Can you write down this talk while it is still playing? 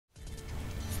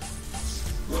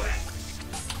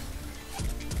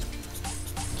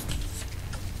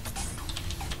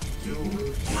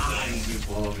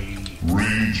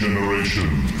Regeneration.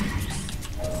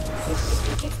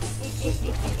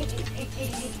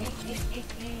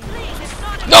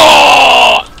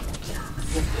 No!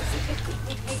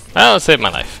 Well, it saved my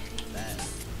life.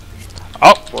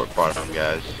 Oh! Port bottom,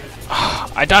 guys.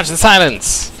 I dodged the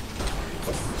silence!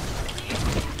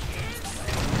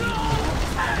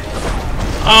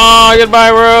 Oh,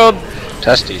 goodbye, world!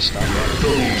 Testie's not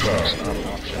an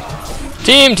option.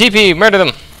 Team TP, murder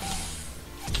them!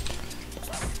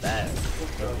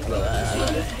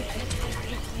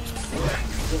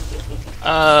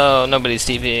 Oh, nobody's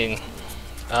TPing.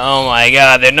 Oh my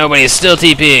god, nobody's still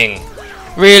TPing!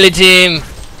 Really, team?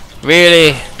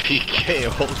 Really? PK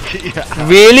ulti.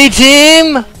 Really,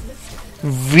 team?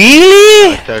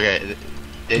 Really? It's okay.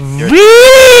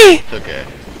 Really? It's okay.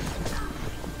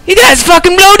 You guys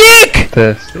fucking blow dick!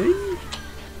 Testie?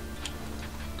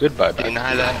 Goodbye,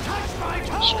 Deny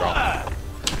that. Strong.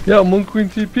 Yeah, Moon Queen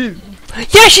TP.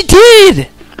 Yeah, she did!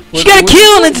 She What- got a what-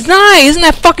 kill and it's nice! Isn't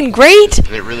that fucking great? Did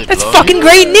it really That's blow fucking you?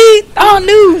 great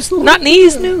news! Not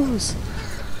news, news!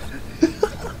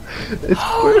 It's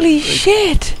Holy perfect.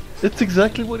 shit! It's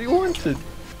exactly what he wanted.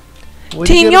 What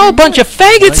Team, you y'all a gotta bunch do? of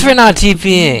faggots Why for not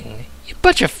TPing! You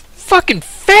bunch of fucking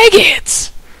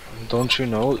faggots! Don't you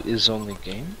know is only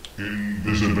game?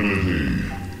 Invisibility.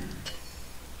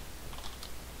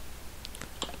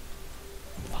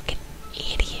 Fucking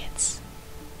idiots.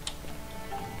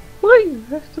 Why you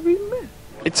have to be mad?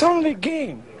 It's only a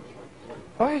game.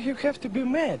 Why you have to be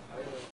mad?